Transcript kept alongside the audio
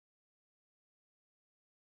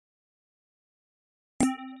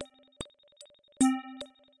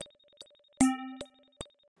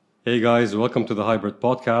Hey guys, welcome to the Hybrid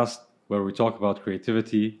Podcast, where we talk about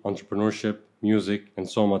creativity, entrepreneurship, music, and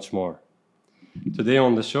so much more. Today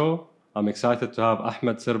on the show, I'm excited to have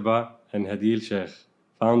Ahmed Serbah and Hadeel Shaikh,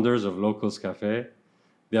 founders of Locals Cafe.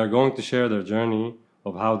 They are going to share their journey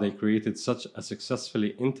of how they created such a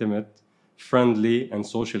successfully intimate, friendly, and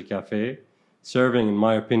social cafe, serving, in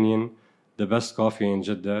my opinion, the best coffee in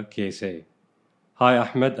Jeddah, KSA. Hi,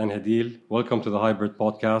 Ahmed and Hadeel. Welcome to the Hybrid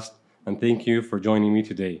Podcast, and thank you for joining me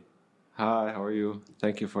today. Hi, how are you?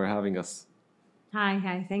 Thank you for having us.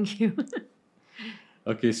 Hi, thank you.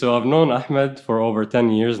 Okay, so I've known Ahmed for over 10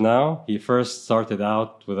 years now. He first started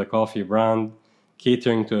out with a coffee brand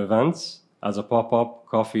catering to events as a pop-up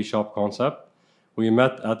coffee shop concept. We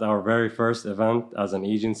met at our very first event as an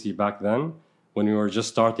agency back then when we were just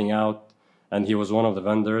starting out, and he was one of the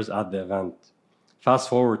vendors at the event. Fast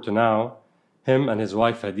forward to now, him and his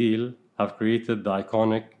wife Hadeel have created the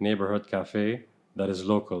iconic neighborhood cafe that is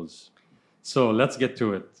Locals. So let's get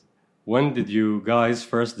to it. When did you guys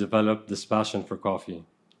first develop this passion for coffee?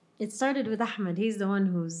 It started with Ahmed. He's the one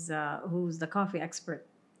who's the coffee expert.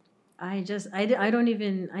 I don't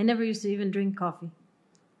even I never used to even drink coffee.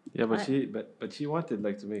 Yeah, but I- she wanted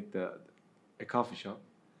like to make a coffee shop.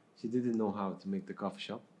 She didn't know how to make the coffee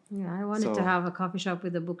shop Yeah, I wanted to So- have a coffee shop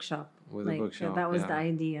with a bookshop. with a bookshop. That was the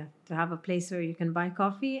idea, to have a place where you can buy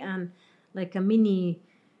coffee and like a mini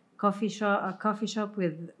coffee shop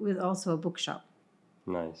with also a bookshop.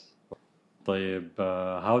 Nice. طيب,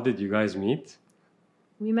 how did you guys meet?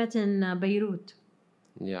 We met in Beirut.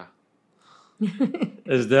 Yeah.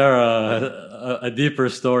 Is there a deeper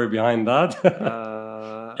story behind that?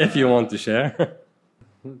 If you want to share.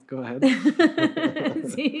 Go ahead.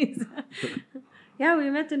 Jeez. Yeah, we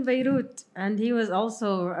met in Beirut, and he was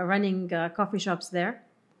also running coffee shops there,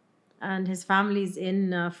 and his family's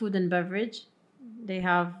in food and beverage. They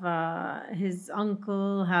have his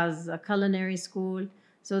uncle has a culinary school,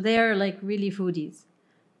 so they are like really foodies.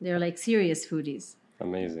 They're like serious foodies.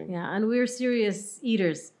 Amazing. Yeah, and we're serious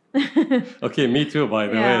eaters. Okay, me too, by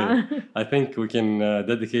the Yeah. way. I think we can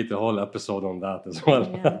dedicate a whole episode on that as well.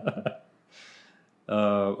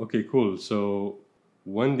 Okay, cool. So,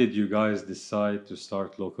 when did you guys decide to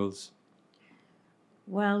start Locals?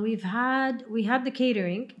 Well, we had the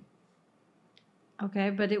catering. Okay,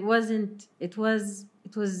 but it wasn't. It was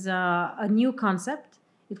a new concept.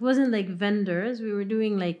 It wasn't like vendors. We were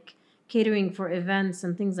doing like catering for events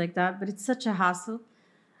and things like that. But it's such a hassle.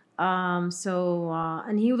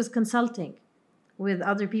 And he was consulting with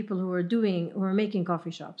other people who were making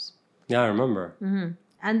coffee shops. Yeah, I remember.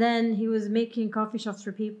 And then he was making coffee shops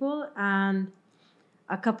for people, and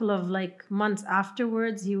a couple of like months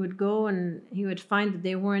afterwards he would go and he would find that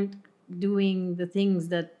they weren't doing the things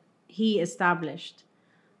that he established.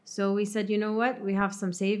 So we said, you know what, we have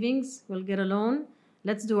some savings, we'll get a loan,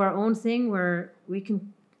 let's do our own thing where we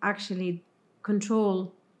can actually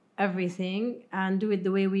control everything and do it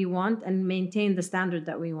the way we want and maintain the standard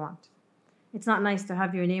that we want. It's not nice to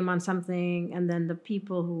have your name on something and then the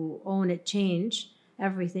people who own it change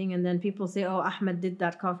everything, and then people say, oh, Ahmed did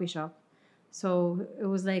that coffee shop. So it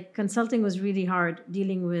was like consulting was really hard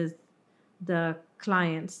dealing with the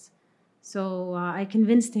clients. So I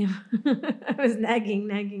convinced him. I was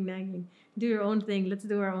nagging. Do your own thing. Let's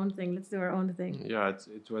do our own thing. Let's do our own thing. Yeah,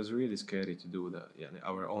 it was really scary to do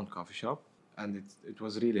our own coffee shop, and it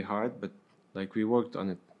was really hard. But like we worked on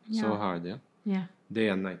it so Yeah. hard, Yeah. day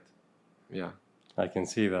and night. Yeah. I can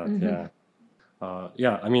see that. Yeah.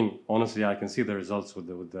 Yeah. I mean, honestly, I can see the results with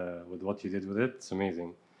what you did with it. It's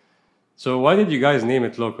amazing. So, why did you guys name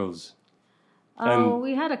it Locals? And-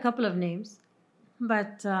 We had a couple of names,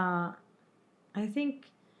 but I think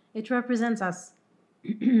it represents us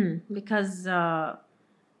because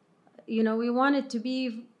we want it to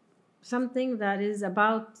be something that is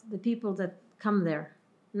about the people that come there,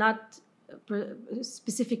 not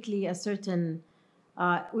specifically a certain.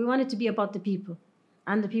 We want it to be about the people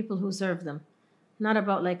and the people who serve them, not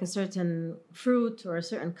about like a certain fruit or a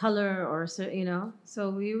certain color or So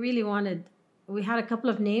we really wanted. We had a couple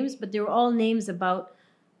of names, but they were all names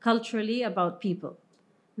culturally about people,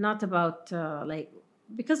 not about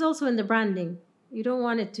because also in the branding, you don't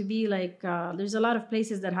want it to be like there's a lot of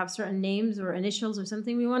places that have certain names or initials or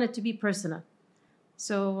something. We want it to be personal.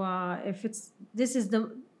 So if this is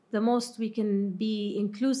the most we can be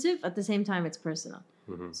inclusive, at the same time it's personal.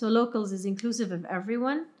 So Locals is inclusive of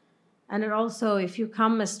everyone, and it also, if you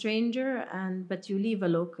come a stranger but you leave a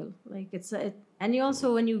local, like and you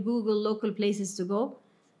also, when you Google local places to go,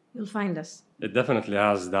 you'll find us. It definitely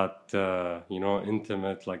has that,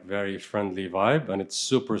 intimate, like very friendly vibe, and it's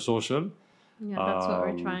super social. Yeah, that's what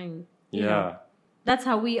we're trying. Yeah. that's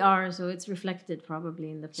how we are, so it's reflected probably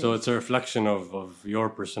in the place. So it's a reflection of your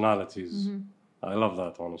personalities. Mm-hmm. I love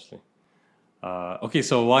that, honestly. Okay,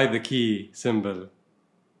 so why the key symbol?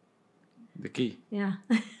 The key. Yeah.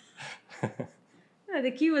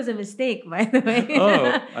 The key was a mistake, by the way.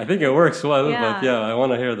 Oh, I think it works well, but Yeah. I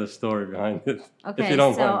want to hear the story behind it. Okay, if you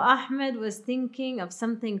don't so mind. Ahmed was thinking of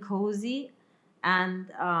something cozy and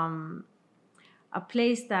a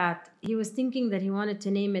place that he was thinking that he wanted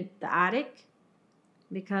to name it the attic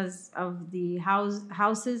because of the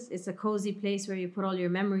houses. It's a cozy place where you put all your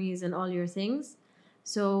memories and all your things.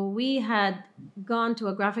 So we had gone to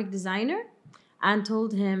a graphic designer and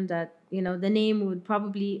told him that, the name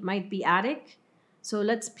might be attic. So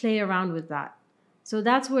let's play around with that. So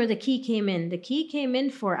that's where the key came in. The key came in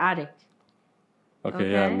for attic.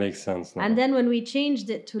 Okay, yeah, it makes sense now. And then when we changed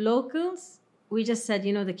it to locals, we just said,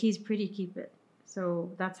 the key's pretty, keep it.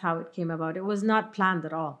 So that's how it came about. It was not planned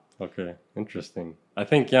at all. Okay, interesting. I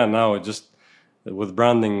think, now it just, with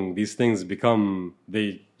branding, these things become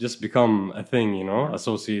a thing,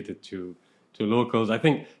 associated to locals. I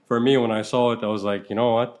think for me, when I saw it, I was like, you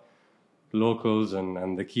know what? Locals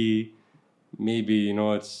and the key, maybe,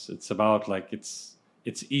 it's about like, it's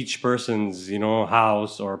each person's,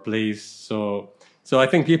 house or place. So I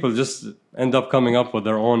think people just end up coming up with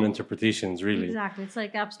their own interpretations, really. Exactly. It's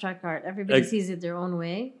like abstract art. Everybody sees it their own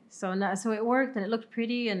way. So it worked and it looked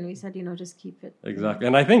pretty, and we said, just keep it. Exactly.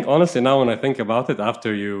 And I think, honestly, now when I think about it,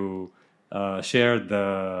 after you shared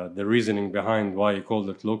the reasoning behind why you called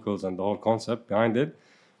it locals and the whole concept behind it,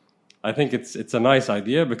 I think it's a nice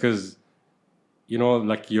idea because,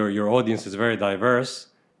 like your audience is very diverse.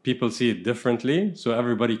 People see it differently, so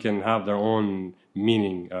everybody can have their own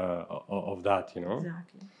meaning of that,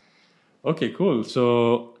 Exactly. Okay, cool.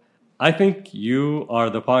 So I think you are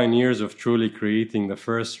the pioneers of truly creating the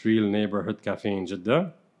first real neighborhood cafe in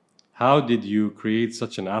Jeddah. How did you create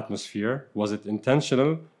such an atmosphere? Was it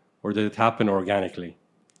intentional or did it happen organically?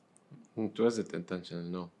 It wasn't intentional,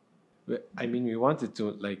 no. I mean, we wanted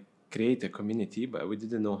to create a community, but we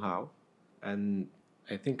didn't know how. And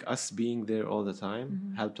I think us being there all the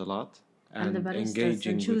time helped a lot. And the baristas,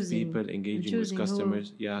 engaging and with people, engaging with choosing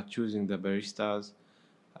customers. Yeah, choosing the baristas,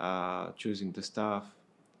 choosing the staff,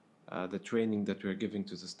 the training that we're giving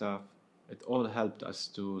to the staff. It all helped us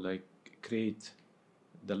to create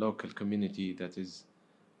the local community that is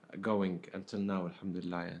going until now,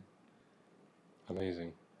 alhamdulillah.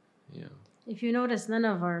 Amazing. Yeah. If you notice, none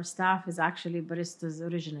of our staff is actually baristas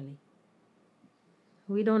originally.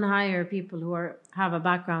 We don't hire people who have a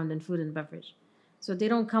background in food and beverage. So they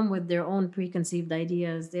don't come with their own preconceived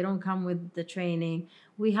ideas. They don't come with the training.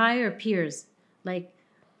 We hire peers, like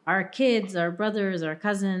our kids, our brothers, our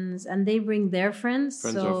cousins, and they bring their friends.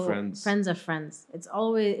 Friends of friends. Friends of friends. It's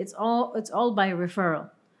all by referral.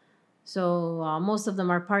 So most of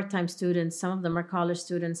them are part-time students. Some of them are college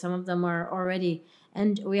students. Some of them are already,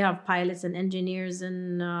 and we have pilots and engineers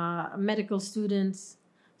and medical students.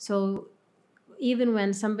 So even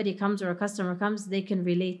when somebody comes or a customer comes, they can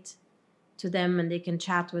relate to them and they can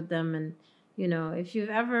chat with them. And if you've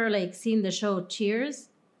ever seen the show Cheers,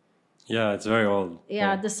 yeah, it's very old.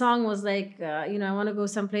 Yeah, the song was I want to go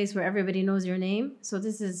someplace where everybody knows your name. So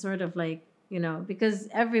this is sort of because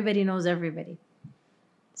everybody knows everybody.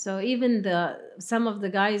 So even some of the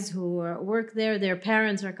guys who work there, their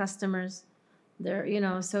parents are customers. They're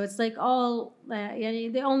so it's they all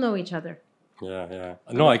know each other. Yeah.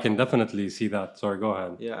 No, I can definitely see that. Sorry, go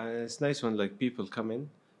ahead. Yeah, and it's nice when people come in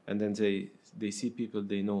and then they see people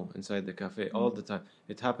they know inside the cafe all the time.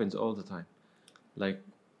 It happens all the time.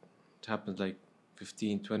 It happens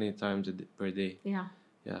 15, 20 times per day. Yeah.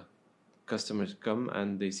 Yeah. Customers come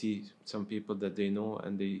and they see some people that they know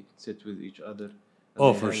and they sit with each other.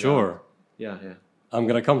 Oh, for sure. Out. Yeah. I'm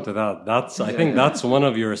gonna come to that. I think that's one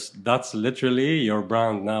of that's literally your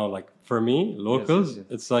brand now. For me, locals, yes.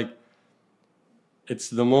 It's it's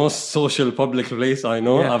the most social public place I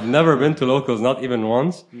know. Yeah. I've never been to locals, not even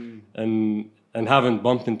once, and haven't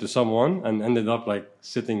bumped into someone and ended up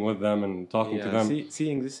sitting with them and talking to them.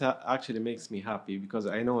 Seeing this actually makes me happy because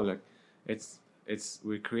I know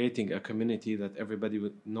we're creating a community that everybody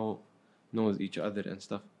would knows each other and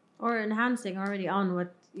stuff. Or enhancing already on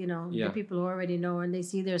what the people who already know, and they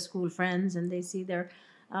see their school friends and they see their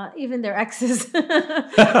even their exes.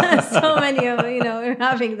 So many of we're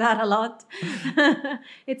having that a lot.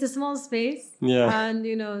 It's a small space,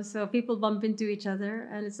 and so people bump into each other,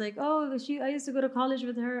 and it's I used to go to college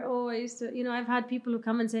with her. Oh, I used to I've had people who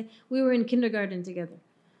come and say we were in kindergarten together.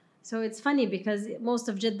 So it's funny because most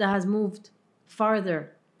of Jeddah has moved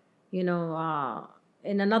farther,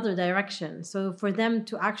 in another direction. So for them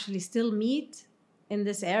to actually still meet in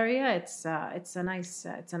this area, it's a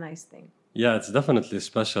nice thing. Yeah, it's definitely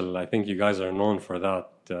special. I think you guys are known for that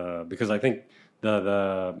because I think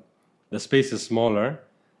the space is smaller,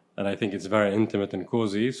 and I think it's very intimate and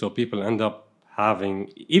cozy. So people end up having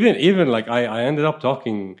even like I ended up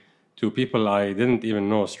talking to people I didn't even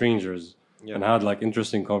know, strangers, and had like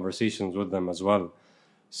interesting conversations with them as well.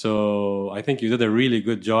 So I think you did a really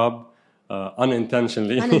good job,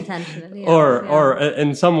 unintentionally, Unintentionally, or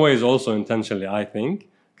in some ways also intentionally. I think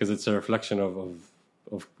because it's a reflection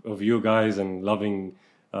of you guys and loving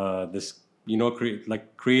this,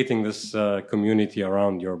 creating this community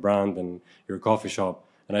around your brand and your coffee shop.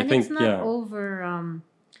 And I think it's not over.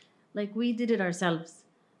 Like we did it ourselves,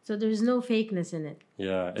 so there's no fakeness in it.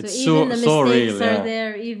 Yeah, it's so even the mistakes real, are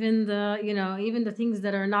there, even the things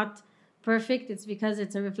that are not perfect. It's because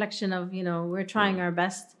it's a reflection of we're trying our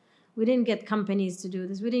best. We didn't get companies to do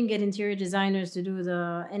this. We didn't get interior designers to do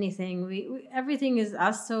anything. We everything is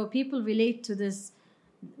us. So people relate to this.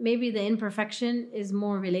 Maybe the imperfection is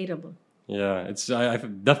more relatable. Yeah, it's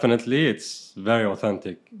definitely it's very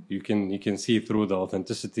authentic. You can see through the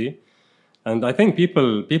authenticity. And I think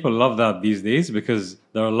people love that these days because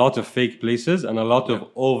there are a lot of fake places and a lot of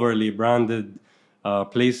overly branded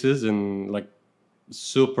places and like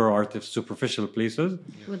superficial places.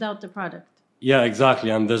 Without the product. Yeah, exactly.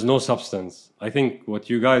 And there's no substance. I think what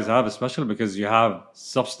you guys have is special because you have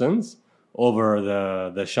substance over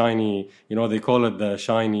the shiny, they call it the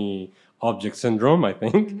shiny object syndrome, I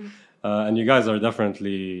think. Mm-hmm. And you guys are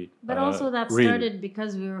definitely But also that real. started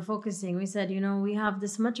because we were focusing. We said, we have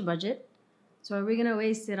this much budget. So are we going to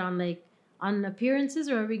waste it on appearances,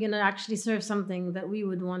 or are we going to actually serve something that we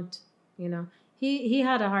would want? He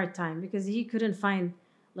had a hard time because he couldn't find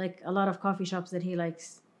like a lot of coffee shops that he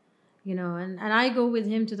likes, and I go with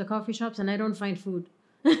him to the coffee shops and I don't find food,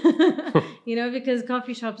 because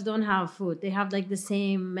coffee shops don't have food. They have like the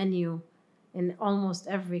same menu in almost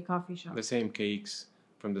every coffee shop. The same cakes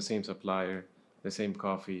from the same supplier, the same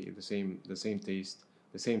coffee, the same taste.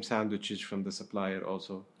 The same sandwiches from the supplier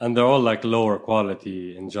also. And they're all like lower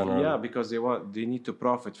quality in general. Yeah, because they need to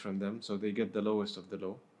profit from them, so they get the lowest of the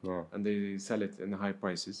low. Yeah. And they sell it in high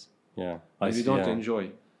prices. Yeah. And we don't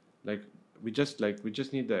enjoy. Like we just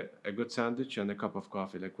need a good sandwich and a cup of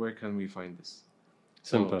coffee. Like where can we find this?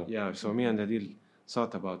 Simple. So me and Hadeel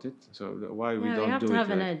thought about it. So why we don't have do to it? have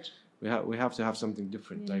an edge. We have to have something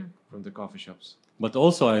different, like from the coffee shops. But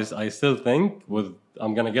also, I still think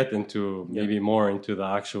I'm gonna get into maybe more into the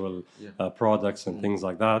actual products and things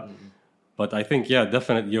like that. Mm-hmm. But I think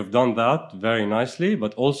definitely you've done that very nicely,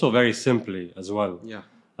 but also very simply as well. Yeah.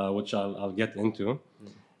 Which I'll get into. Mm-hmm.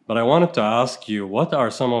 But I wanted to ask you, what are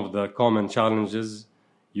some of the common challenges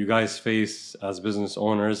you guys face as business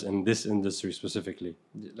owners in this industry specifically?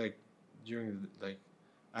 Like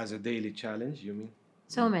as a daily challenge, you mean?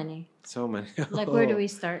 So many. Like, where do we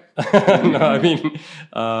start? No, I mean,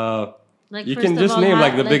 like you can just name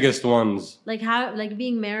like the biggest ones. Like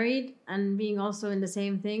being married and being also in the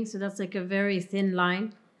same thing. So that's like a very thin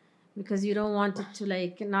line, because you don't want it to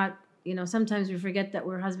like not. Sometimes we forget that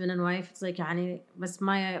we're husband and wife. It's like, but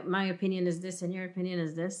my opinion is this and your opinion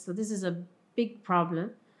is this. So this is a big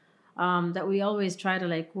problem that we always try to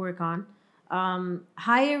like work on.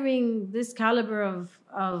 Hiring this caliber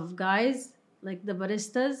of guys, like the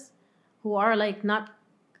baristas, who are like not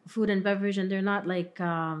food and beverage, and they're not like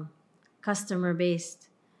customer based.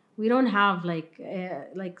 We don't have like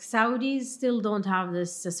Saudis still don't have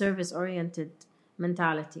this service oriented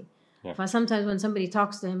mentality. Yeah. But sometimes when somebody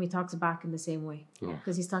talks to him, he talks back in the same way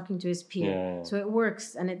because he's talking to his peer. Yeah. So it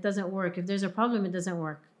works and it doesn't work. If there's a problem, it doesn't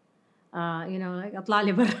work. Like أطلع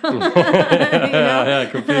لي برا. Yeah,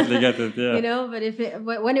 completely get it. Yeah.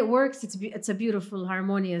 But when it works, it's a beautiful,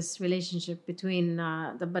 harmonious relationship between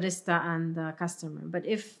the barista and the customer. But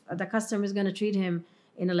if the customer is going to treat him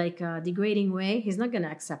in a degrading way, he's not going to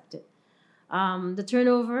accept it. The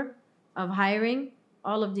turnover of hiring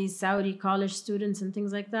all of these Saudi college students and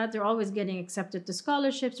things like that, they're always getting accepted to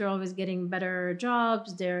scholarships. They're always getting better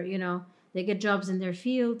jobs. They get jobs in their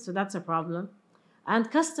field. So that's a problem. And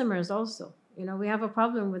customers also, we have a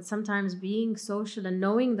problem with sometimes being social and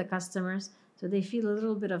knowing the customers, so they feel a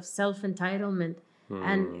little bit of self-entitlement.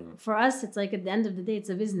 And for us, it's like at the end of the day, it's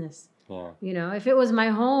a business. Yeah. If it was my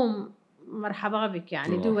home, marhaba bik,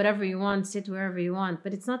 do whatever you want, sit wherever you want.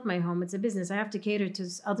 But it's not my home, it's a business. I have to cater to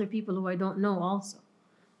other people who I don't know also.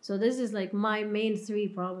 So this is like my main three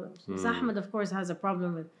problems. So Ahmed, of course, has a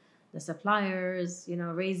problem with the suppliers,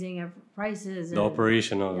 raising prices. The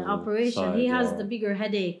operation. He has the bigger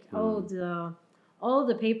headache. All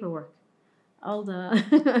the paperwork. all the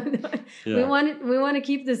Yeah. we want to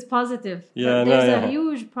keep this positive. Yeah, But no, there's yeah. a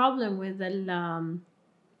huge problem with the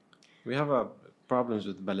We have problems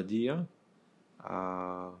with Baladia.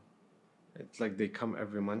 It's like they come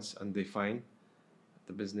every month and they fine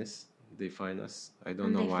the business. They fine us. I don't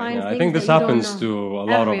And know they why. fine Yeah, I things think that this you don't happens know. to a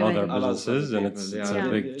lot of Everywhere. other A lot of businesses, other and people, it's Yeah.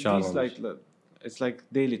 a big These challenge. it's like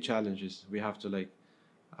daily challenges we have to like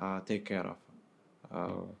take care of.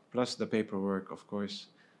 Plus the paperwork, of course.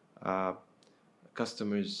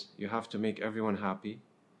 Customers, you have to make everyone happy.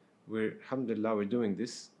 Alhamdulillah, we're doing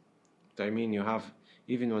this. I mean, you have,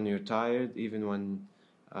 even when you're tired, even when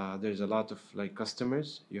there's a lot of like customers,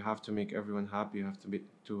 you have to make everyone happy. You have to be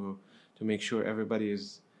to make sure everybody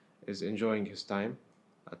is enjoying his time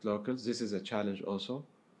at locals. This is a challenge also,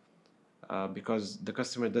 because the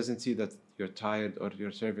customer doesn't see that you're tired or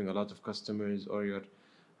you're serving a lot of customers or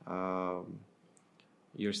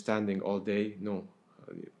you're standing all day. No,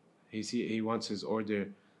 he wants his order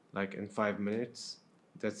like in 5 minutes.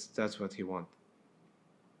 That's what he wants.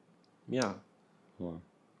 Yeah. Wow.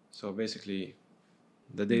 So basically,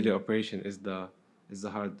 the daily operation is the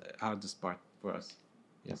hardest part for us.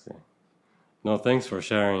 Yes. Okay. No, thanks for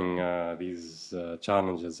sharing these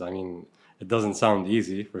challenges. I mean, it doesn't sound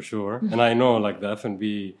easy for sure, and I know like the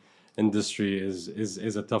F&B industry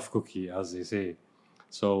is a tough cookie, as they say.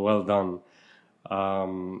 So well done.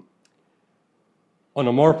 On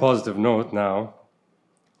a more positive note now,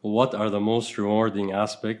 what are the most rewarding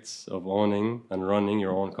aspects of owning and running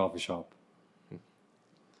your own coffee shop?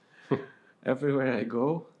 Everywhere I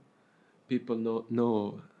go, people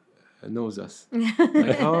knows us.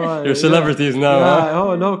 Like, oh, You're celebrities now, Yeah, huh?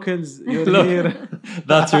 oh, locals, you're Look. here.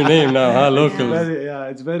 That's your name now, huh? Locals.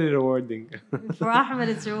 It's very rewarding. For Ahmed,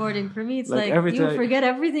 it's rewarding. For me, it's Like like every you time- forget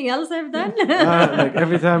everything else I've done. Like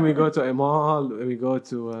every time we go to a mall, we go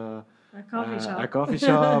to A coffee shop. a coffee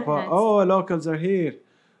shop. Yes. Oh, locals are here,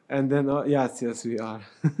 and then yes, we are.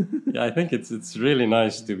 Yeah, I think it's really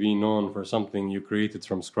nice to be known for something you created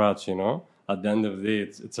from scratch, you know? At the end of the day,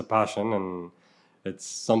 it's a passion and it's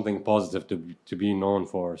something positive to be known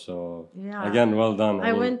for. So Yeah. again, well done.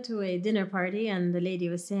 I went to a dinner party and the lady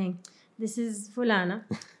was saying, "This is Fulana,"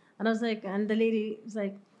 and I was like, and the lady was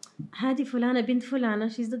like, "Hadi Fulana bint Fulana.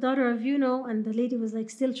 She's the daughter of and the lady was like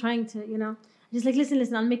still trying to, Just like,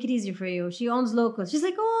 listen, I'll make it easier for you. She owns locals. She's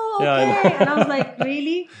like, oh, Yeah, I okay. know. And I was like,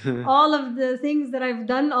 really? All of the things that I've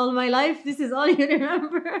done all my life, this is all you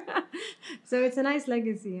remember? So it's a nice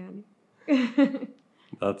legacy, Yani.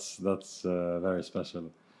 That's very special.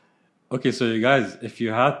 Okay, so you guys, if you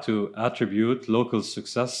had to attribute local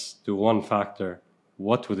success to one factor,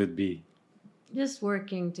 what would it be? Just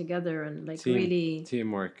working together and like really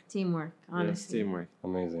Teamwork. teamwork, Yes, honestly. teamwork.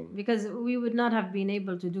 Amazing. Because we would not have been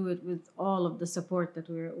able to do it with all of the support that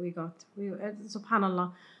we got. Subhanallah.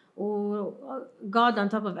 God on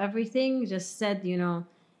top of everything just said,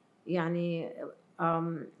 yani,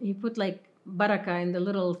 he put like barakah in the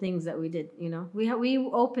little things that we did, We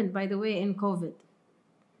opened, by the way, in COVID,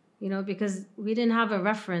 because we didn't have a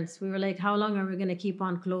reference. We were like, how long are we going to keep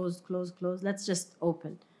on closed? Let's just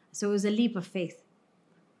open. So it was a leap of faith,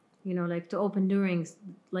 like to open during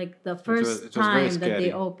like the first it was very time that they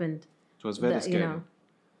scary. opened. It was very scary.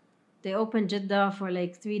 They opened Jeddah for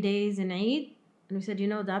like 3 days in Eid, and we said,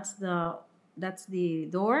 that's the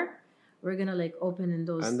door. We're gonna like open in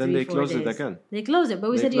those. And then 3-4 they closed days. it again. They closed it, but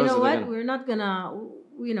we They said, you know closed it what? again.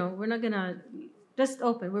 We're not gonna just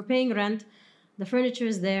open. We're paying rent. The furniture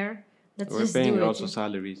is there. Let's We're just paying do it. also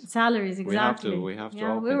salaries. Salaries, exactly. We have to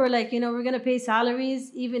Yeah, we open. were like, we're gonna pay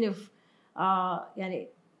salaries even if, yani,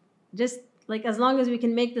 just like as long as we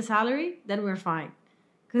can make the salary, then we're fine.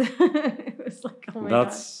 It was like, oh my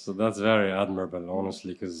god. That's very admirable,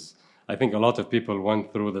 honestly, because I think a lot of people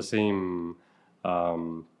went through the same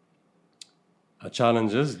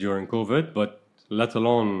challenges during COVID, but let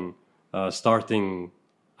alone starting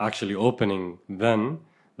actually opening then,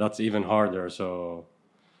 that's even harder. So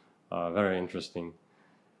very interesting.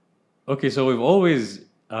 Okay, so we've always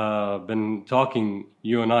been talking,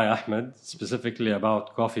 you and I, Ahmed, specifically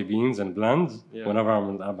about coffee beans and blends whenever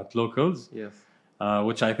I'm at locals. Yes.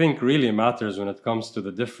 Which I think really matters when it comes to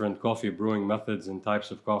the different coffee brewing methods and types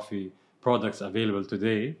of coffee products available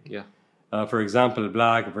today. Yeah. For example,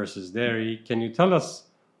 black versus dairy. Can you tell us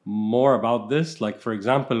more about this? Like, for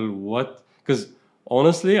example, because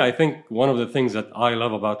honestly, I think one of the things that I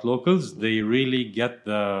love about locals, they really get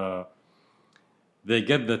the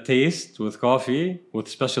taste with coffee, with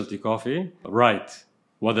specialty coffee, right.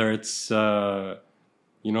 Whether it's like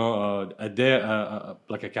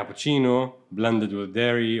a cappuccino blended with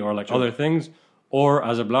dairy or like other things, or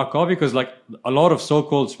as a black coffee, because like a lot of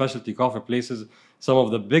so-called specialty coffee places, some of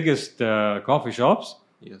the biggest coffee shops,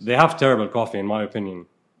 Yes. they have terrible coffee, in my opinion.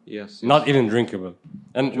 Yes. Not even drinkable.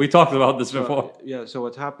 And we talked about this before. Yeah. So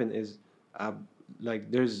what happened is, like,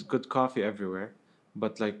 there's good coffee everywhere,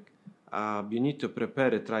 but like, you need to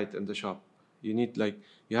prepare it right in the shop. You need, like,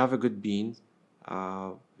 you have a good bean.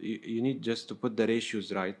 You need just to put the ratios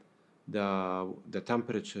right, the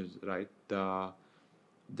temperatures right, the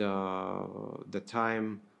time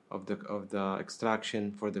of the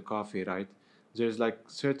extraction for the coffee right. There's like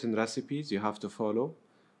certain recipes you have to follow,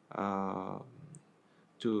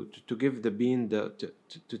 to give the bean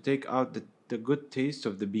to take out the good taste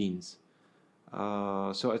of the beans.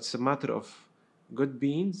 So it's a matter of good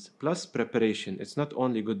beans plus preparation. It's not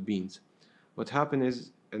only good beans. What happened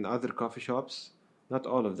is, in other coffee shops, not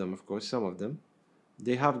all of them, of course, some of them,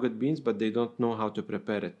 they have good beans, but they don't know how to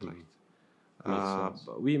prepare it right. Makes sense.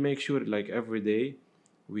 But we make sure, like, every day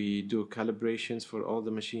we do calibrations for all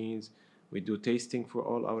the machines. We do tasting for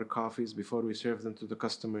all our coffees before we serve them to the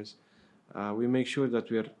customers. We make sure that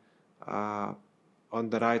we're on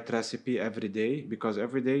the right recipe every day, because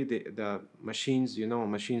every day the machines,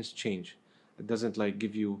 machines change. It doesn't like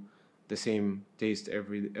give you the same taste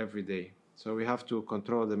every day. So we have to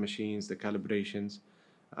control the machines, the calibrations.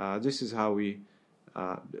 This is how we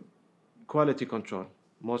quality control.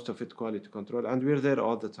 Most of it quality control, and we're there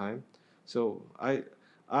all the time. So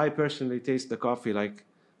I personally taste the coffee like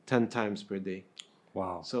 10 times per day.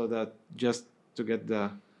 Wow. So that just to get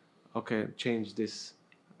change this,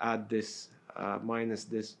 add this, minus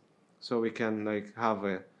this, so we can like have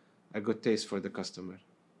a good taste for the customer.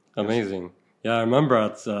 Amazing. Yeah, I remember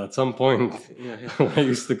at some point Yeah. when I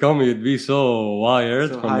used to come, you'd be so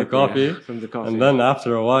wired So from hyper, the coffee. from the coffee. And then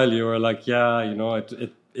after a while, you were like, yeah,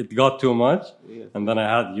 it got too much. Yeah. And then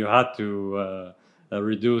you had to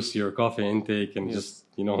reduce your coffee intake and Yes. just,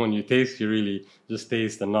 when you taste, you really just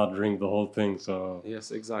taste and not drink the whole thing. So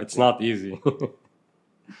Yes, exactly. it's not easy.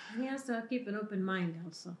 He has to keep an open mind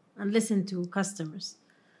also and listen to customers,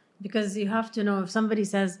 because you have to know if somebody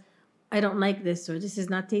says, I don't like this, or this is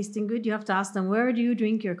not tasting good, you have to ask them, where do you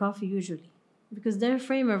drink your coffee usually? Because their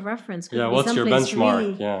frame of reference could Yeah, be what's your someplace benchmark?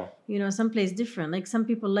 really, Yeah. Someplace different. Like some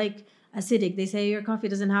people like acidic. They say your coffee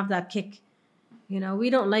doesn't have that kick. We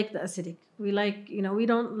don't like the acidic. We like,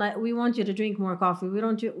 we want you to drink more coffee. We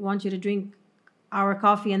don't want you to drink our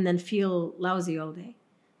coffee and then feel lousy all day.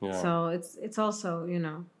 Yeah. So it's also,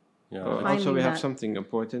 Yeah. Also, finding we have that. something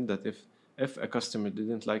important, that if a customer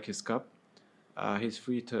didn't like his cup, he's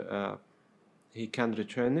free to he can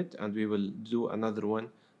return it, and we will do another one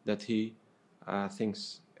that he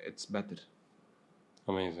thinks it's better.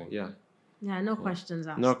 Amazing. Yeah, no questions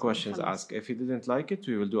asked. no questions Khalas. asked. If he didn't like it,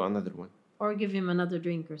 we will do another one. Or give him another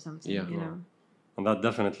drink or something. Yeah. And that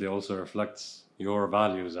definitely also reflects your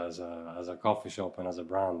values as a coffee shop and as a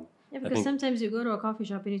brand. Yeah, I because think- sometimes you go to a coffee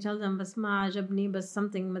shop and you tell them, "Bas ma ajabni, bas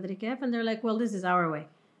something madri kayf," and they're like, "Well, this is our way."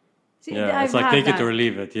 See, Yeah, I've it's like had take that. it or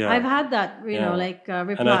leave it. Yeah. I've had that, Yeah.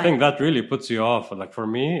 reply. And I think that really puts you off. Like for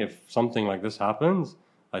me, if something like this happens,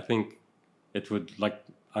 I think it would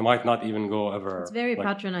I might not even go ever. It's very like,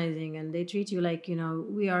 patronizing, and they treat you like,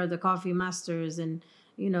 we are the coffee masters, and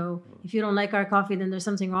if you don't like our coffee, then there's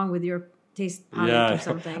something wrong with your taste palate Yeah. or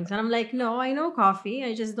something. And I'm like, no, I know coffee.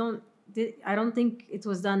 I just I don't think it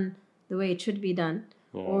was done the way it should be done.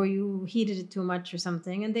 Yeah. Or you heated it too much or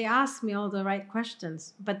something. And they ask me all the right questions.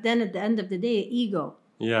 But then at the end of the day, ego.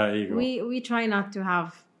 Yeah, ego. We try not to have.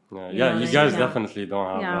 You like, guys yeah. definitely don't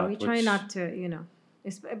have that. We try which- not to,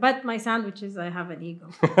 But my sandwiches, I have an ego.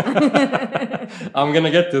 I'm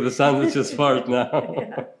gonna get to the sandwiches part now.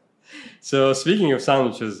 Yeah. So speaking of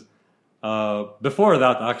sandwiches, before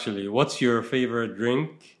that, actually, what's your favorite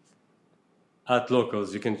drink at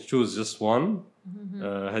locals? You can choose just one.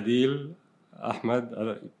 Hadeel, Ahmed,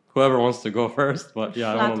 whoever wants to go first. But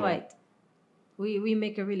yeah, I Flat wanna know. white. We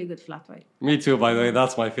make a really good flat white. Me too, by the way.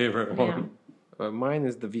 That's my favorite one. Mine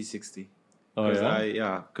is the V60. Oh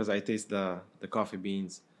yeah. Because I taste the coffee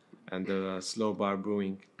beans and the slow bar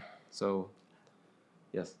brewing. So,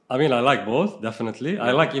 yes. I mean, I like both, definitely.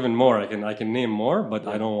 I like even more. I can name more, but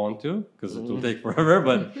I don't want to because it will take forever.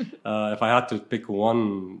 But if I had to pick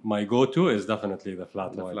one, my go-to is definitely the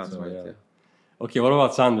flat The white. flat so, white, yeah. yeah. Okay, what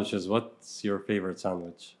about sandwiches? What's your favorite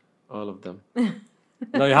sandwich? All of them.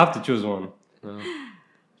 No, you have to choose one.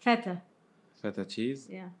 Feta. Feta cheese.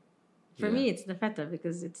 Yeah. For Yeah. me, it's the feta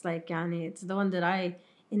because it's like, it's the one that I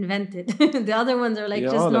invented. The other ones are like You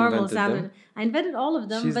just all normal invented sandwich. them. I invented all of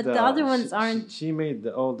them, She's but the other ones she- aren't. She made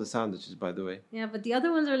all the sandwiches, by the way. Yeah, but the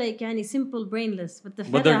other ones are like simple, brainless. But the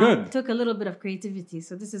But they're feta good. took a little bit of creativity,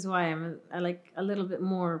 so this is why I like a little bit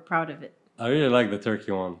more proud of it. I really like the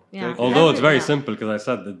turkey one. Yeah. Although it's very Yeah. simple, because I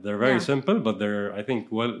said that they're very Yeah. simple, but they're, I think,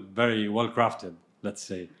 very well crafted, let's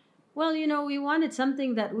say. Well, we wanted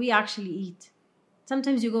something that we actually eat.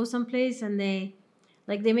 Sometimes you go someplace and they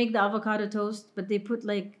make the avocado toast, but they put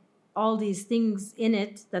like all these things in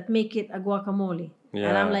it that make it a guacamole.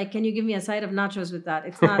 And I'm Yeah. like, can you give me a side of nachos with that?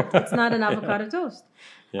 It's not an avocado toast.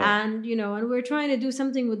 Yeah. And and we're trying to do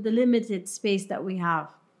something with the limited space that we have,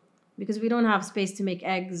 because we don't have space to make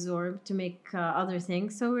eggs or to make other things.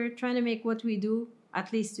 So we're trying to make what we do at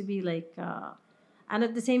least to be like, and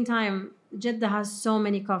at the same time, Jeddah has so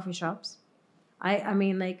many coffee shops. I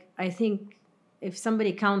mean, like, I think if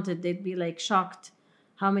somebody counted, they'd be like shocked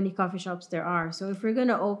how many coffee shops there are. So if we're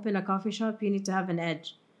going to open a coffee shop, you need to have an edge.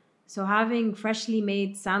 So having freshly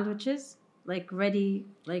made sandwiches, like ready,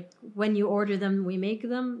 like when you order them, we make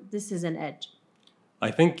them, this is an edge.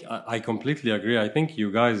 I think I completely agree. I think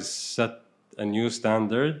you guys set a new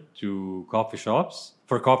standard to coffee shops,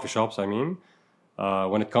 I mean,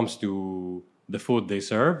 when it comes to the food they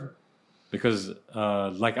serve. Because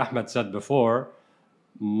like Ahmed said before,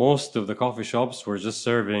 most of the coffee shops were just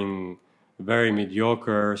serving very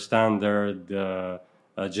mediocre, standard,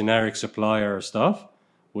 generic supplier stuff,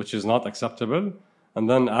 which is not acceptable. And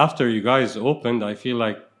then after you guys opened, I feel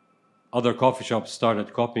like other coffee shops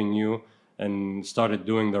started copying you and started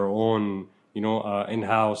doing their own,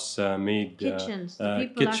 in-house made Kitchens. The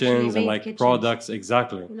people actually kitchens and made like kitchens. products.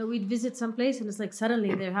 Exactly. We'd visit some place and it's like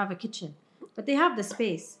suddenly they have a kitchen, but they have the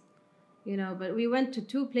space. But we went to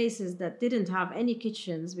 2 places that didn't have any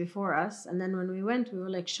kitchens before us, and then when we went, we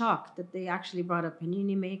were like shocked that they actually brought a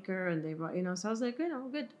panini maker and they brought, so I was like,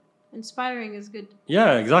 good, inspiring is good.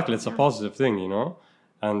 Yeah, exactly. It's a positive thing,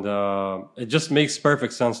 and it just makes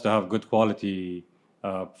perfect sense to have good quality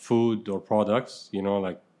food or products,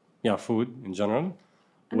 food in general.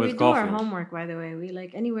 And with we do coffee. our homework, by the way. We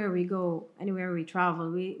like anywhere we go, anywhere we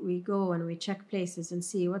travel, we go and we check places and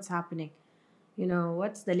see what's happening.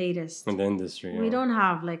 What's the latest in the industry. We don't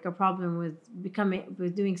have like a problem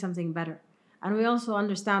with doing something better, and we also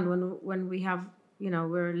understand when we have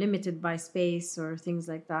we're limited by space or things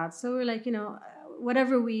like that. So we're like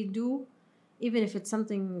whatever we do, even if it's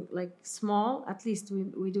something like small, at least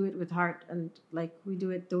we do it with heart, and like we do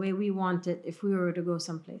it the way we want it if we were to go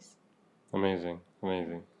someplace. Amazing.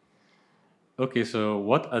 Okay, so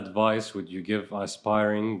what advice would you give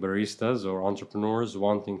aspiring baristas or entrepreneurs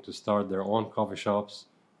wanting to start their own coffee shops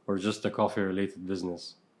or just a coffee-related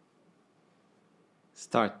business?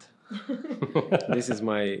 Start. This is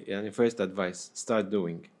my first advice. Start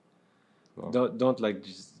doing. Wow.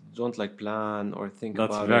 Don't plan or think about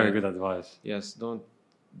it. That's very good advice. Yes, don't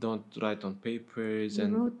write on papers We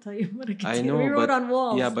and wrote, wrote on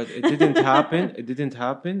walls. Yeah, but it didn't happen. It didn't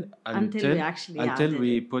happen until we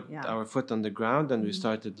actually put our foot on the ground and we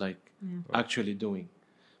started actually doing,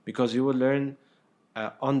 because you will learn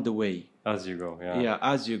on the way as you go.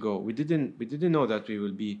 As you go. We didn't know that we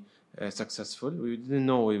will be successful. We didn't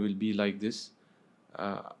know we will be like this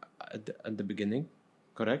at the beginning.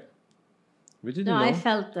 Correct? We didn't know. I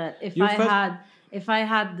felt that if I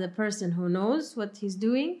had the person who knows what he's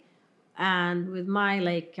doing, and with my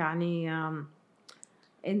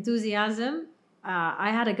enthusiasm, I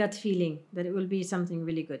had a gut feeling that it will be something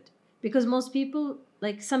really good. Because most people,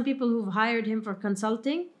 like some people who've hired him for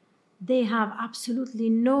consulting, they have absolutely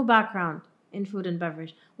no background in food and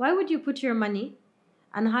beverage. Why would you put your money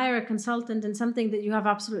and hire a consultant in something that you have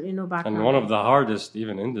absolutely no background and one of the hardest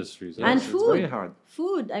even industries. And Yes, food. it's very hard.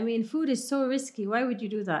 Food. I mean, food is so risky. Why would you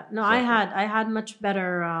do that? No, Exactly. I had much better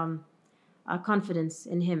confidence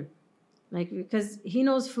in him, because he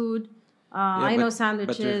knows food. I know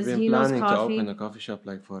sandwiches. But we've been He knows planning to coffee. open a coffee shop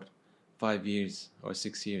for 5 years or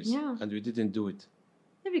 6 years, Yeah. and we didn't do it.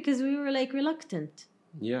 Yeah, because we were reluctant,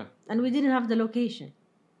 Yeah, and we didn't have the location.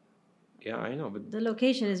 yeah, I know, but The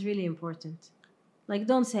location is really important.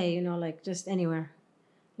 Don't say just anywhere.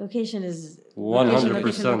 Location is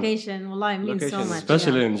 100%. Location. Wallah, it means so Location is- much.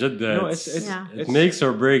 Especially yeah. in Jeddah, no, it makes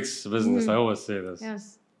or breaks business. I always say this. Yes,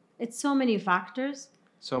 it's so many factors.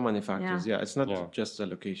 so many factors. Yeah, it's not Yeah. just the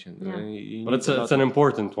location. Yeah. You But need it's a lot it's an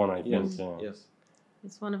important one, I think. yes, Yeah. yes.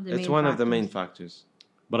 It's one of the It's main one of the main factors.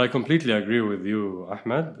 factors. But I completely agree with you,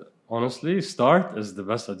 Ahmed. Honestly, start is the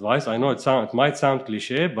best advice. I know it might sound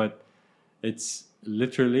cliche, but it's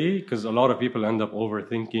literally because a lot of people end up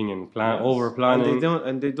overthinking and over planning,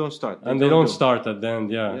 and they don't start. they don't start at the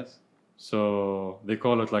end. Yeah. Yes. So they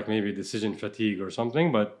call it maybe decision fatigue or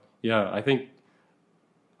something. But yeah, I think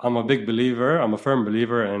I'm a firm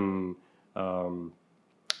believer in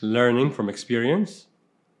learning from experience,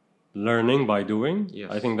 learning by doing. Yes.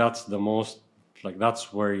 I think that's the most like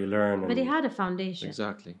that's where you learn. But he had a foundation.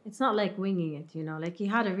 Exactly. It's not like winging it, you know. Like he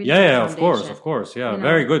had a really Yeah, good yeah, foundation. of course, yeah, you know.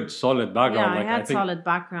 very good, solid background. Yeah, Like he had I think, solid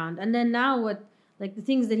background. And then now what, like the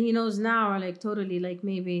things that he knows now are like totally like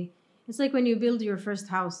maybe, it's like when you build your first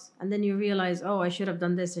house and then you realize, oh, I should have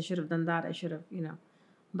done this, I should have done that, I should have, you know.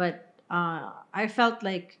 But I felt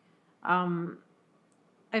like, I've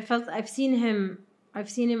seen him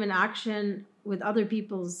in action with other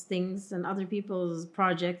people's things and other people's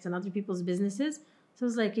projects and other people's businesses. So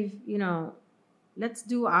it's like, if, you know, let's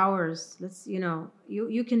do ours. Let's, you know,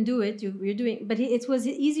 you can do it. You're doing, but it was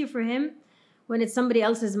easier for him when it's somebody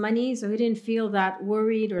else's money. So he didn't feel that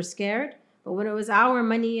worried or scared. But when it was our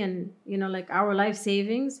money and, you know, like our life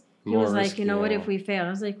savings, he More was like, risky, you know, what yeah. if we fail? I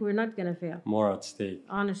was like, we're not going to fail. more at stake.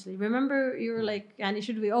 Honestly, remember you were like, Annie,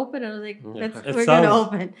 should we open? I was like, It we're going to sounds-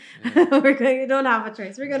 open. We don't have a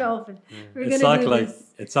choice. We're going to open. We're It's going to do like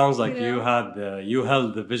this. it sounds like you know? you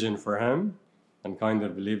held the vision for him and kind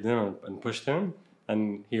of believed him and pushed him,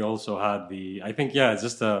 and he also had the. I think it's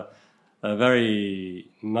just a very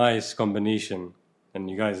nice combination, and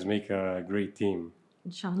you guys make a great team.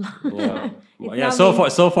 Inshallah. Yeah, It's yeah. now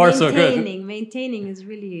So far so good. Maintaining is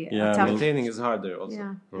really Yeah, tough. Maintaining is harder also.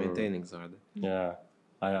 Yeah. Maintaining is harder. Yeah,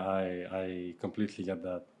 I completely get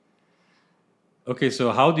that. Okay,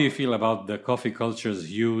 so how do you feel about the coffee culture's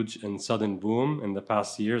huge and sudden boom in the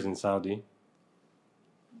past years in Saudi?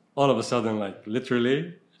 All of a sudden, like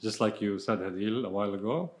literally, just like you said, Hadil, a while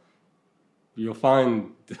ago, you'll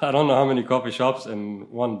find I don't know how many coffee shops in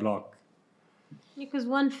one block. Because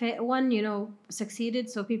one, you know, succeeded,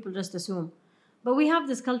 so people just assume. But we have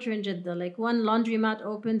this culture in Jeddah, like one laundromat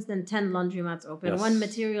opens, then 10 laundromats open. Yes. One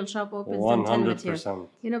material shop opens, then 10 material. 100%.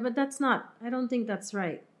 You know, but that's not, I don't think that's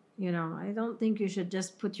right. You know, I don't think you should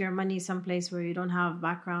just put your money someplace where you don't have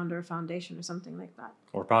background or foundation or something like that.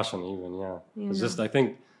 Or passion, even, yeah. You It's know. just, I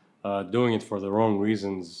think, doing it for the wrong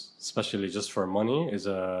reasons, especially just for money, is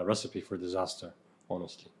a recipe for disaster,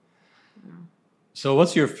 honestly. So,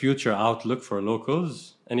 what's your future outlook for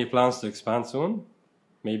locals? Any plans to expand soon?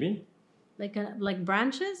 Maybe? Like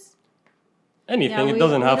branches? Anything. Yeah, It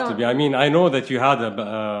doesn't we have to don't- be. I mean, I know that you had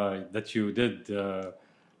that you did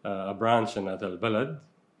a branch in At Al Balad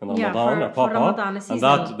in Yeah, Ramadan, a for pop-up, Ramadan, a and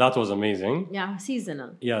seasonal. that was amazing. Yeah,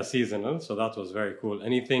 seasonal. Yeah, seasonal. So that was very cool.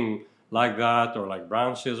 Anything like that, or like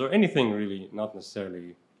branches, or anything really, not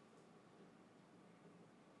necessarily.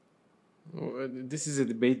 This is a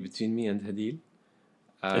debate between me and Hadil.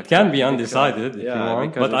 It can be because- undecided if you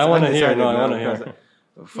want, because but I it's want to hear. undecided No, I now want to hear. because-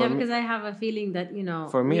 For Yeah, me- because I have a feeling that, you know,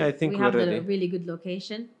 For me, I think we we're have a ready. really good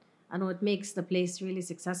location, and what makes the place really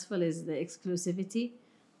successful is the exclusivity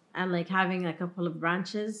and like having a couple of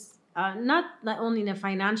branches. Not only in a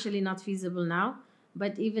financially not feasible now,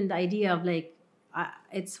 but even the idea of like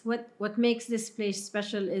it's what makes this place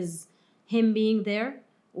special is him being there.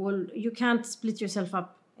 Well, you can't split yourself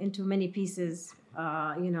up into many pieces.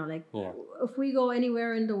 You know, like Yeah. if we go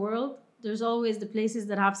anywhere in the world, there's always the places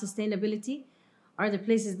that have sustainability are the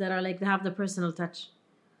places that are like they have the personal touch.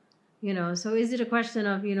 You know, so is it a question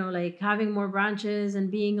of, you know, like having more branches and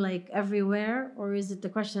being like everywhere, or is it the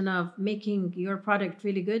question of making your product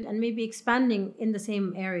really good and maybe expanding in the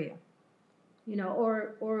same area? You know,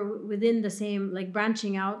 or within the same, like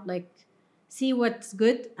branching out, like see what's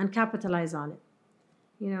good and capitalize on it.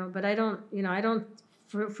 You know, but I don't, you know, I don't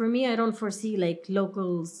for me I don't foresee like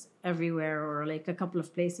locals everywhere or like a couple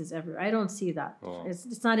of places everywhere. I don't see that. Oh.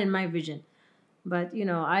 It's not in my vision. But, you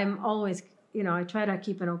know, I'm always, you know, I try to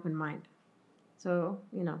keep an open mind. So,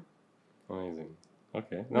 you know, Amazing.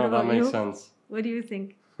 Okay. What No, that about makes you? sense. what do you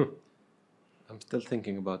think? I'm still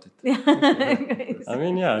thinking about it. I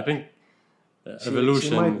mean, yeah, I think She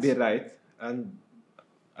evolution. might be right, and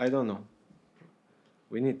I don't know.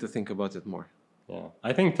 We need to think about it more. Yeah,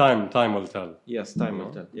 I think time will tell. Yes, time will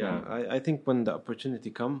Mhm. tell. Yeah, I think when the opportunity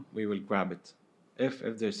come, we will grab it. If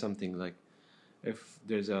there's something like, if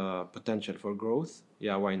there's a potential for growth,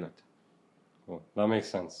 yeah, why not? Cool. That makes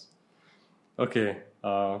sense. Okay,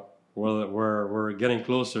 well, we're getting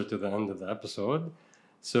closer to the end of the episode.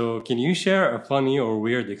 So, can you share a funny or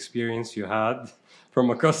weird experience you had from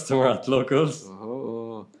a customer at Locals?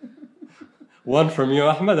 Oh, One from you,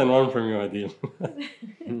 Ahmed, and one from you, Adil.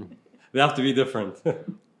 They have to be different.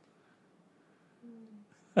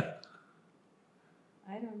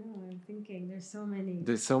 I don't know. I'm thinking there's so many.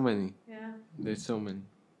 there's so many. Yeah. There's so many.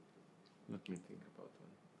 Let me think about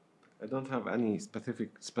one. I don't have any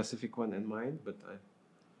specific one in mind, but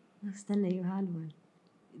Stanley, you had one.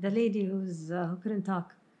 The lady who couldn't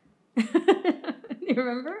talk. You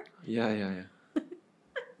remember? yeah.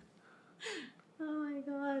 Oh my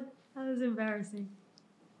God. That was embarrassing.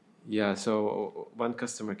 Yeah, so one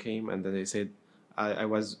customer came and then they said, I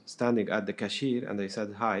was standing at the cashier and I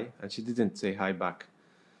said hi, and she didn't say hi back.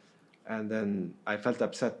 And then I felt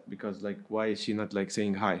upset because like, why is she not like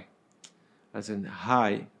saying hi? I said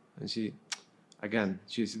hi, and she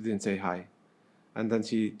didn't say hi. And then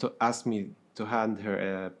she asked me to hand her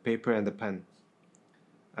a paper and a pen.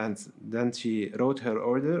 And then she wrote her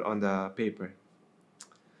order on the paper.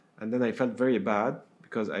 And then I felt very bad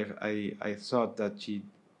because I thought that she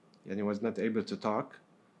was not able to talk.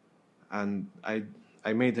 And I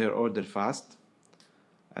made her order fast.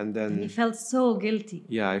 And then he felt so guilty.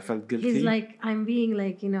 Yeah, I felt guilty. He's like, I'm being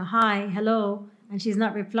like, hi, hello, and she's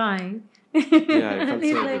not replying. Yeah, I felt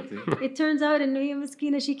so like, guilty. it turns out in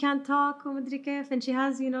Maskina she can't talk, and she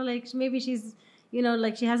has, like maybe she's,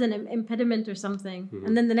 like she has an impediment or something. Mm-hmm.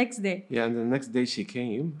 And then the next day. Yeah, and the next day she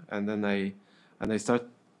came, and then I started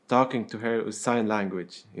talking to her with sign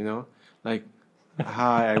language, like,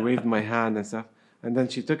 hi, I waved my hand and stuff. And then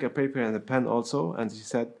she took a paper and a pen also, and she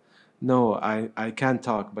said, no, I can't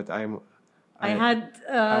talk, but I had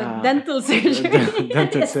dental surgery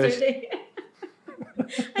yesterday.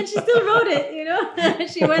 And she still wrote it,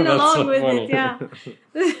 She went along so with funny. It, yeah.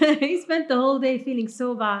 He spent the whole day feeling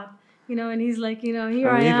so bad, and he's like, here and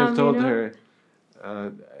I am. I told her,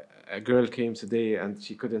 a girl came today and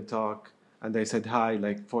she couldn't talk, and I said hi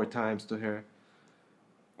like 4 times to her.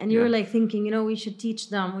 And you were like thinking, we should teach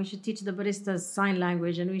the baristas sign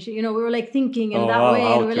language, and we should, we were like thinking in that way,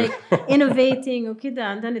 and we were like innovating, okay,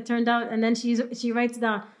 and then it turned out, and then she writes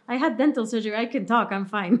down, I had dental surgery, I can talk, I'm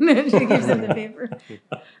fine. She gives him the paper.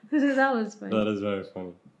 That was funny. That is very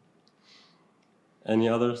funny. Any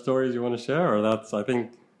other stories you want to share, or that's, I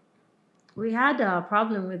think? We had a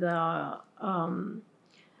problem with a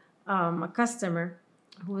customer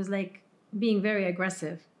who was like being very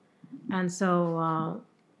aggressive, and so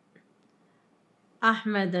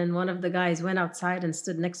Ahmed and one of the guys went outside and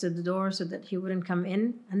stood next to the door so that he wouldn't come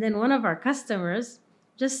in. And then one of our customers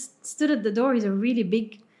just stood at the door. He's a really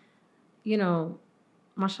big,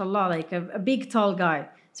 mashallah, like a big, tall guy.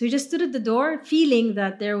 So he just stood at the door feeling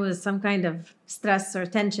that there was some kind of stress or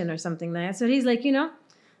tension or something like that. So he's like,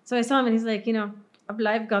 so I saw him and he's like,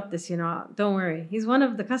 Abla, I've got this, don't worry. He's one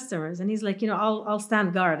of the customers. And he's like, I'll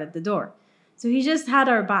stand guard at the door. So he just had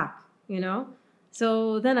our back,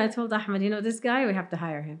 So then I told Ahmed, this guy, we have to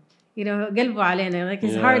hire him. قلبه علينا, like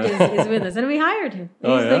his heart is with us. And we hired him.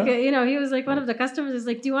 He's like, he was like one of the customers. He's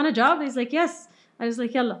like, do you want a job? And he's like, yes. I was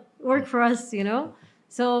like, yalla, work for us,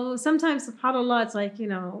 So sometimes, subhanAllah, it's like,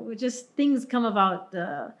 just things come about,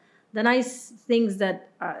 the nice things that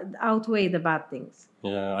outweigh the bad things.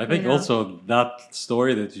 Yeah, I think also that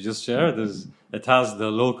story that you just shared, it has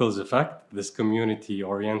the locals effect, this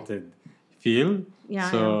community-oriented feel. Yeah,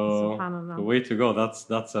 so subhanAllah. The way to go.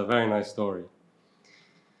 That's a very nice story.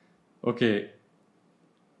 Okay,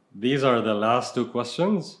 these are the last 2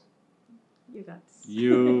 questions. You got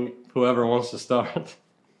this. Whoever wants to start.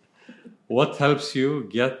 What helps you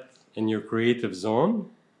get in your creative zone,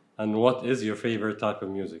 and what is your favorite type of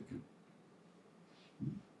music?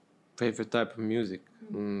 Favorite type of music?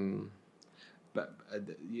 But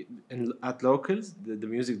at locals, the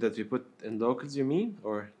music that we put in locals, you mean,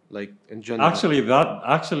 or like in general?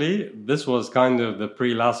 Actually, this was kind of the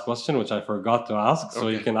pre-last question, which I forgot to ask. So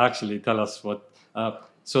you can actually tell us what.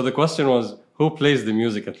 So the question was, who plays the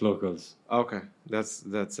music at locals? Okay,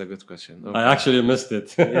 that's a good question. Okay. I actually missed it.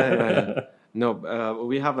 Yeah. No,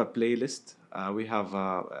 we have a playlist. We have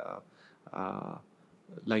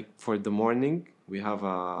like for the morning, we have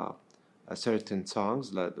a certain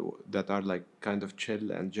songs that are like kind of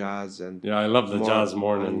chill and jazz and I love the jazz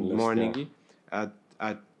morning.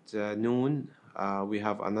 At noon, we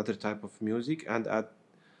have another type of music, and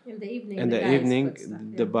in the evening,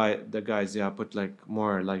 the guys put like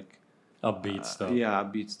more like upbeat stuff.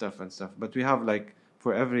 Upbeat stuff and stuff. But we have like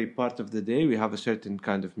for every part of the day, we have a certain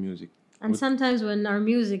kind of music. And sometimes when our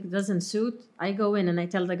music doesn't suit, I go in and I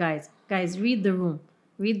tell the guys, read the room.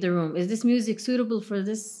 Is this music suitable for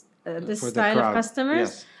this style of customers?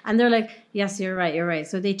 Yes. And they're like, yes, you're right.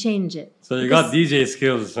 So they change it. So you got DJ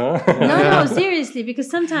skills, huh? No, seriously, because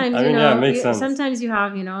sometimes, makes sense. Sometimes you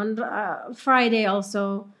have, on Friday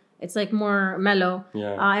also, it's like more mellow.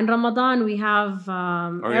 Yeah. In Ramadan, we have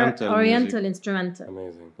Oriental instrumental.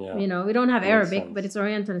 Amazing, yeah. We don't have Makes Arabic, sense. but it's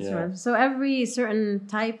Oriental instrumental. So every certain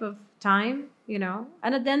type of time,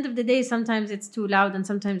 and at the end of the day, sometimes it's too loud and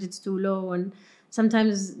sometimes it's too low, and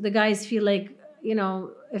sometimes the guys feel like,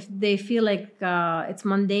 if they feel like it's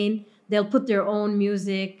mundane, they'll put their own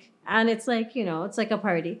music, and it's like, it's like a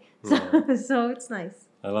party. So it's nice.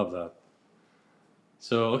 I love that.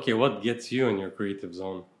 So, okay, what gets you in your creative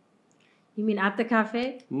zone? You mean at the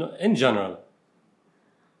cafe? No, in general.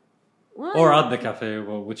 Well, or at the cafe,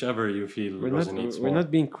 well, whichever you feel resonates We're more.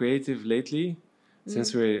 not being creative lately,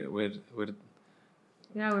 since we're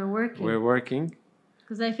yeah, we're working. we're working.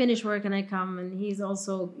 Because I finish work and I come, and he's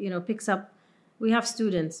also, picks up. We have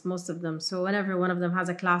students, most of them. So whenever one of them has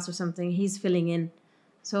a class or something, he's filling in.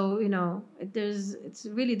 So it's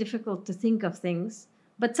really difficult to think of things.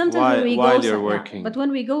 But sometimes when we While go, you're working. But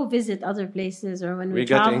when we go visit other places or when we We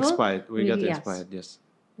get travel, inspired. We get yes. inspired. Yes.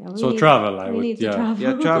 Yeah, So travel, I we would, need to yeah. travel.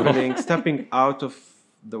 Yeah, traveling, stepping out of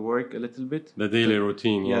the work a little bit. The daily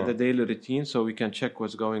routine, Yeah, the daily routine, so we can check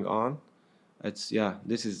what's going on. This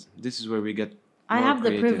is where we get. I more have the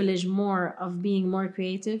creative. privilege more of being more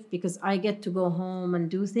creative because I get to go home and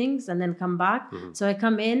do things and then come back. So I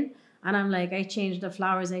come in and I'm like, I changed the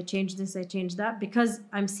flowers, I changed this, I changed that, because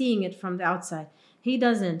I'm seeing it from the outside. He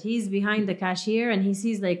doesn't. He's behind the cashier and he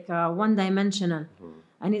sees like one-dimensional.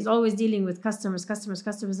 And he's always dealing with customers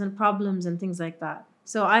and problems and things like that.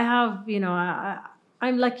 So I have,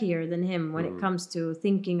 I'm luckier than him when it comes to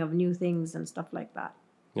thinking of new things and stuff like that.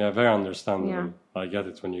 Yeah, very understandable. Yeah. I get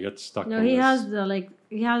it when you get stuck. No, in he this. has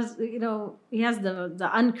the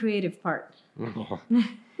uncreative part.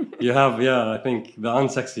 You have, I think the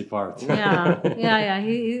unsexy part. Yeah.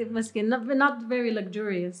 He must get not very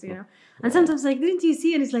luxurious, And sometimes like, didn't you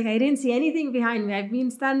see? And it's like, I didn't see anything behind me. I've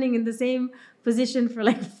been standing in the same position for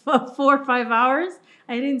like 4 or 5 hours.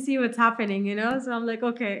 I didn't see what's happening, So I'm like,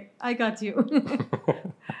 okay, I got you.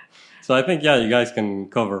 So I think, you guys can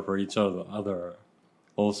cover for each other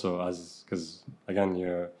also, because again,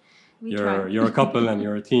 you're a couple and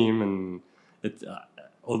you're a team, and it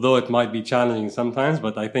although it might be challenging sometimes,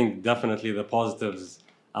 but I think definitely the positives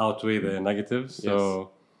outweigh the negatives.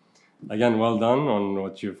 So again, well done on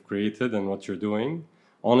what you've created and what you're doing.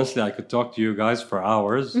 Honestly, I could talk to you guys for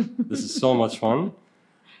hours. This is so much fun.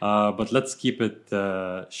 But let's keep it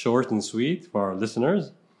short and sweet for our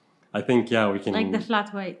listeners. I think, we can... Like the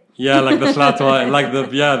flat white. Yeah, like the flat white, like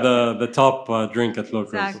the top drink at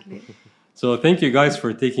Locals. Exactly. So thank you guys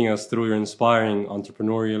for taking us through your inspiring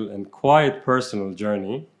entrepreneurial and quiet personal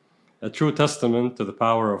journey, a true testament to the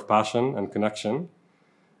power of passion and connection.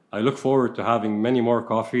 I look forward to having many more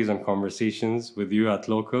coffees and conversations with you at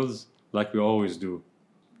Locals, like we always do.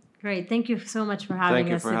 Great. Thank you so much for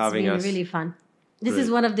having us. It's been really fun. This Great.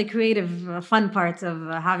 is one of the creative, fun parts of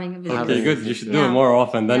having a business. Okay, good. You should do it more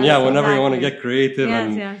often. Then, whenever you want to get creative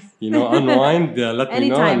and unwind, let me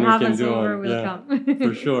know and we can do it. We'll come.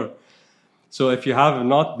 For sure. So if you have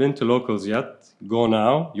not been to Locals yet, go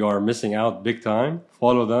now. You are missing out big time.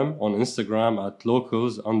 Follow them on Instagram at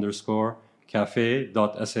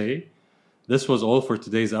locals_cafe.sa. This was all for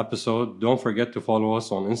today's episode. Don't forget to follow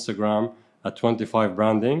us on Instagram at 25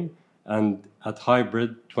 Branding and at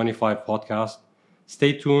Hybrid 25 Podcast.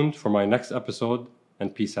 Stay tuned for my next episode,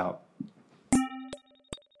 and peace out.